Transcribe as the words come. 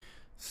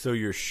So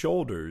your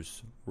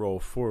shoulders roll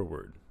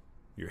forward.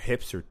 Your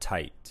hips are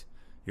tight.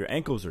 Your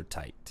ankles are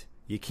tight.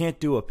 You can't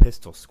do a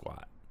pistol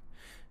squat.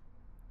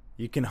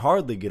 You can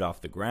hardly get off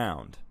the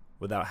ground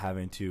without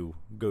having to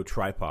go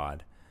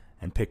tripod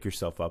and pick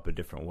yourself up a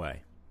different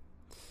way.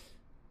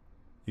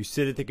 You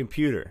sit at the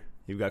computer.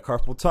 You've got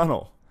carpal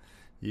tunnel.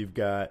 You've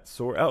got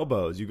sore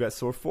elbows. You've got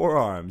sore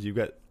forearms. You've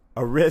got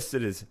a wrist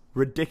that is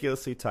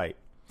ridiculously tight.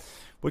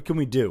 What can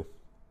we do?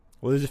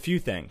 Well, there's a few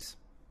things.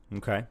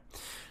 Okay.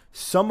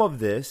 Some of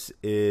this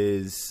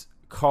is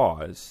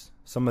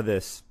some of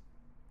this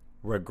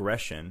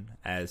regression,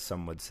 as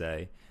some would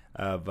say,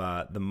 of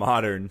the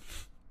modern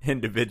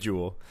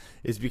individual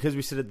is because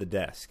we sit at the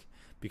desk,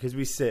 because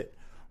we sit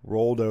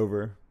rolled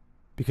over,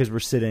 because we're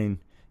sitting,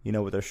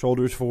 with our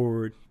shoulders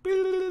forward.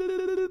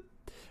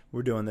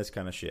 We're doing this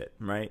kind of shit,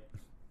 right?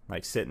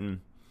 Like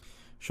sitting,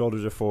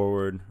 shoulders are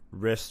forward,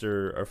 wrists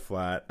are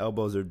flat,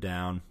 elbows are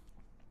down,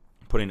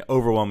 putting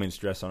overwhelming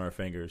stress on our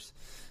fingers.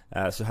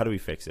 So how do we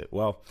fix it?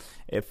 Well,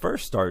 it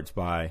first starts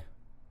by,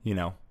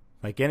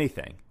 like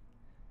anything,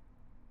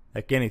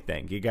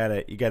 you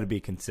gotta be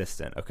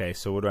consistent. Okay,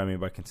 so what do I mean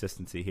by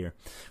consistency here?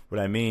 What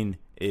I mean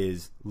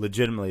is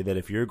legitimately that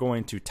if you're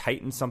going to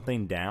tighten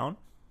something down,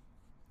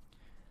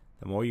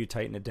 the more you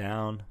tighten it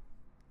down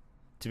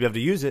to be able to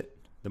use it,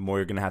 the more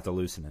you're gonna have to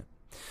loosen it.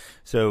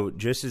 So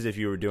just as if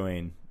you were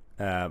doing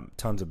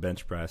tons of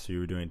bench press, or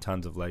you were doing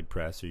tons of leg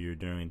press, or you're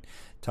doing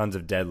tons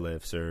of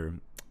deadlifts or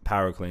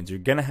power cleans, you're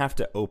gonna have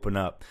to open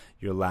up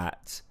your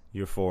lats,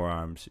 your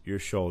forearms, your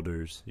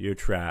shoulders, your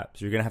traps.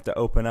 You're going to have to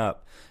open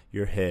up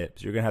your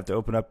hips. You're going to have to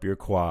open up your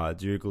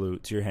quads, your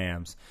glutes, your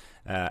hams.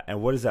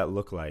 And what does that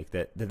look like?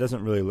 That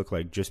doesn't really look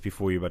like just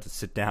before you're about to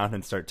sit down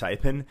and start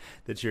typing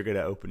that you're going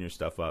to open your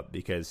stuff up,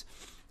 because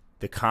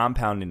the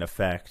compounding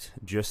effect,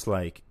 just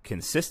like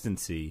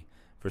consistency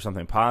for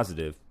something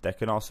positive, that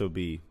can also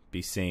be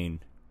seen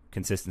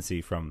consistency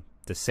from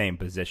the same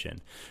position.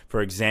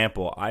 For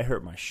example, I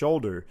hurt my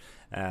shoulder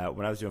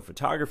when I was doing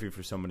photography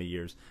for so many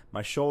years.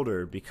 My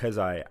shoulder, because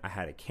I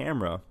had a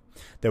camera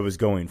that was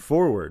going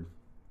forward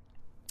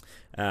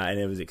and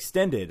it was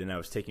extended and I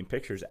was taking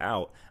pictures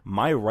out,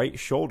 my right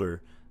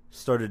shoulder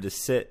started to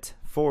sit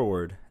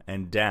forward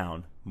and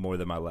down more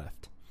than my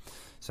left.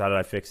 So how did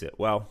I fix it?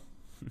 Well,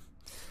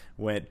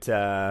 went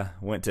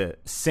to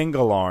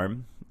single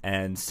arm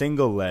and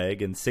single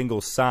leg and single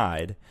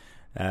side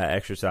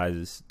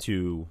exercises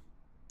to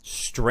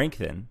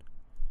strengthen,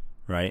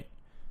 right?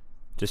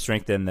 To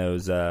strengthen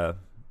those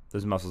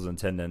muscles and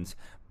tendons.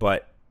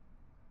 But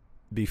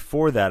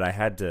before that, I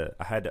had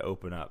to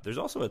open up. There's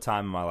also a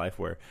time in my life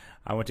where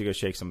I went to go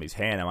shake somebody's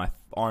hand and my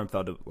arm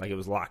felt like it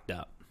was locked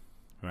up,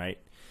 right?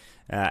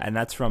 And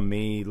that's from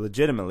me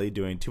legitimately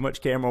doing too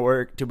much camera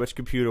work, too much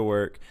computer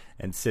work,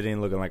 and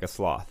sitting looking like a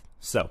sloth.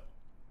 So,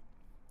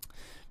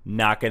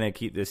 not going to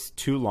keep this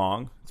too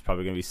long. It's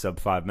probably going to be sub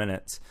 5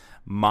 minutes.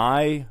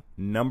 My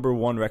number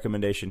one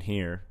recommendation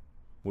here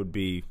would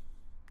be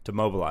to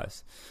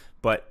mobilize.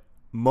 But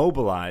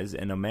mobilize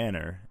in a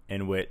manner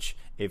in which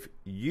if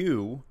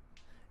you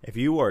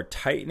are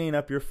tightening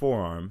up your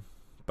forearm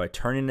by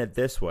turning it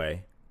this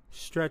way,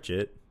 stretch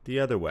it the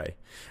other way.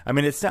 I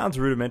mean, it sounds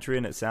rudimentary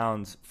and it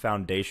sounds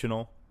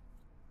foundational,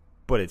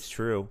 but it's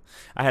true.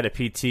 I had a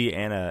PT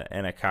and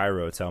a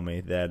chiro tell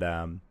me that,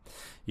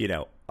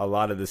 a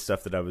lot of the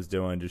stuff that I was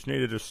doing just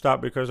needed to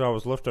stop because I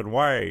was lifting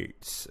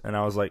weights. And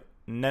I was like,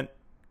 no.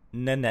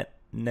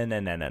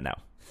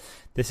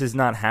 This is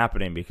not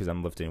happening because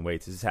I'm lifting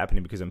weights. This is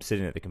happening because I'm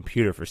sitting at the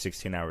computer for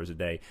 16 hours a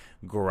day,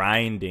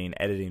 grinding,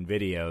 editing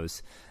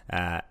videos,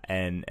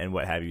 and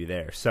what have you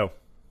there. So,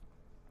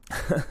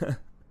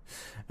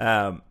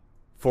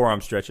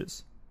 forearm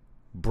stretches,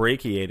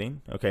 brachiating.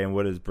 Okay, and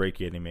what does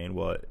brachiating mean?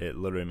 Well, it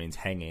literally means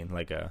hanging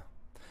like a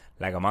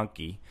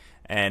monkey.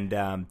 And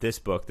this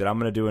book that I'm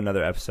going to do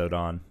another episode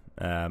on,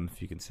 if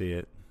you can see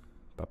it,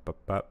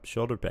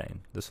 Shoulder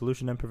Pain, The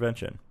Solution and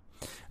Prevention.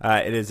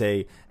 It is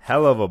a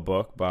hell of a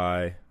book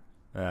by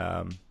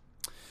an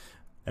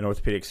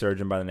orthopedic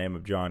surgeon by the name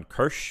of John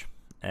Kirsch,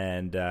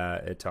 and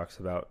it talks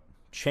about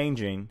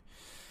changing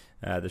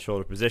the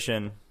shoulder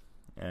position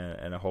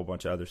and a whole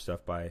bunch of other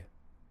stuff by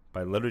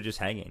literally just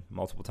hanging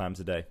multiple times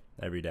a day,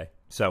 every day.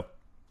 So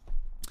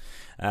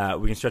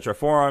we can stretch our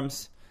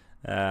forearms.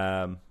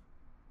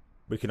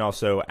 We can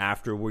also,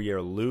 after we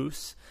are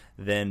loose,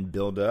 then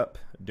build up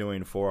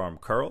doing forearm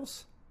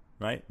curls,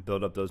 right?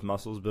 Build up those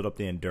muscles, build up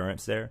the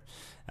endurance there.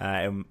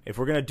 And if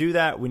we're going to do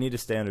that, we need to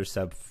stay under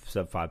sub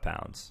 5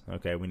 pounds,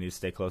 okay? We need to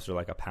stay closer to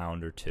like a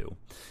pound or two.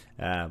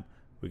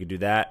 We could do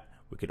that.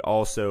 We could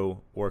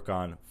also work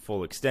on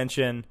full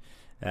extension.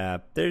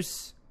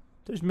 There's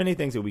many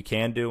things that we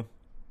can do.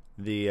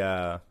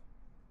 The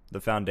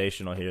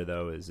foundational here,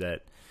 though, is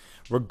that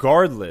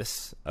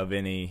regardless of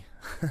any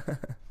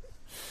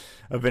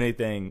of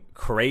anything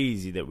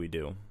crazy that we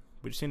do,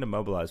 we just need to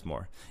mobilize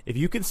more. If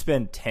you can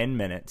spend 10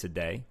 minutes a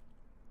day,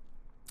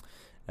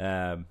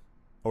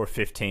 or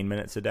 15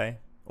 minutes a day,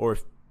 or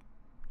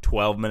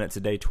 12 minutes a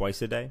day,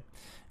 twice a day,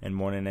 and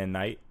morning and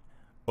night,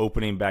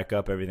 opening back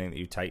up everything that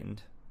you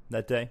tightened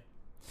that day,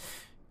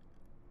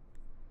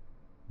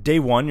 Day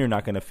 1, you're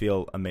not going to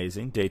feel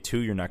amazing. Day 2,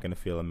 you're not going to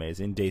feel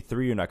amazing. Day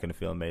 3, you're not going to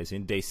feel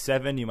amazing. Day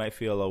 7, you might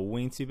feel a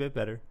weensy bit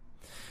better.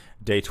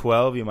 Day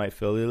 12, you might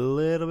feel a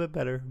little bit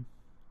better.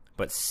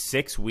 But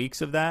 6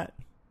 weeks of that,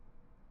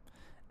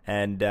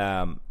 and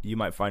you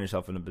might find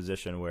yourself in a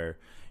position where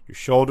your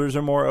shoulders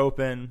are more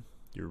open,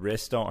 your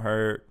wrists don't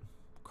hurt,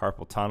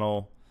 carpal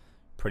tunnel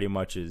pretty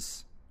much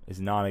is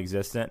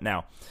non-existent.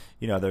 Now,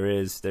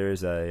 there's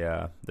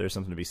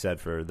something to be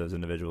said for those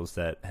individuals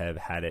that have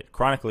had it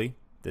chronically.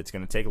 That's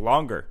going to take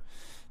longer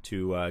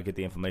to get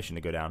the inflammation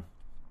to go down,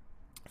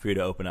 for you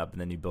to open up,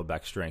 and then you build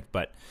back strength.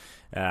 But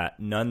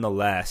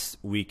nonetheless,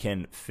 we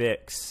can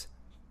fix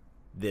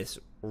this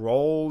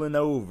rolling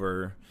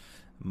over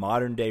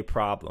modern day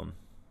problem.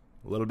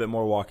 A little bit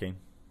more walking.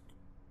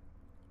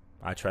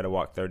 I try to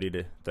walk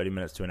 30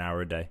 minutes to an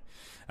hour a day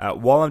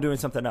while I'm doing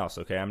something else.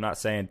 Okay, I'm not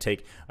saying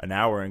take an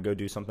hour and go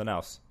do something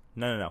else.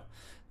 No.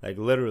 Like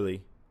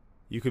literally,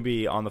 you could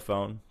be on the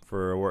phone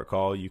for a work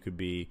call. You could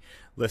be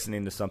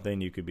listening to something.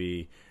 You could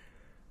be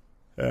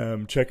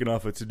checking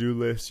off a to-do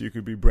list. You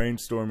could be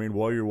brainstorming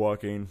while you're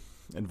walking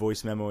and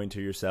voice memoing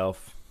to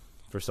yourself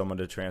for someone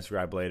to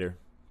transcribe later.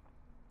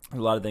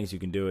 There's a lot of things you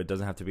can do. It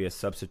doesn't have to be a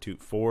substitute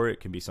for it. It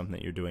can be something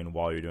that you're doing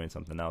while you're doing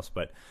something else.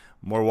 But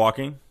more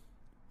walking,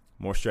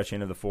 more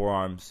stretching of the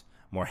forearms,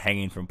 more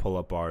hanging from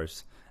pull-up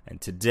bars. And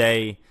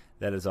today,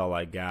 that is all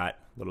I got.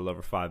 A little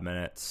over 5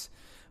 minutes.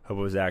 Hope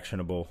it was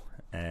actionable.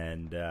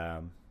 And,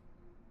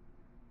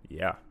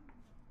 yeah,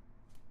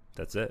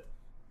 that's it.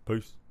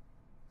 Peace.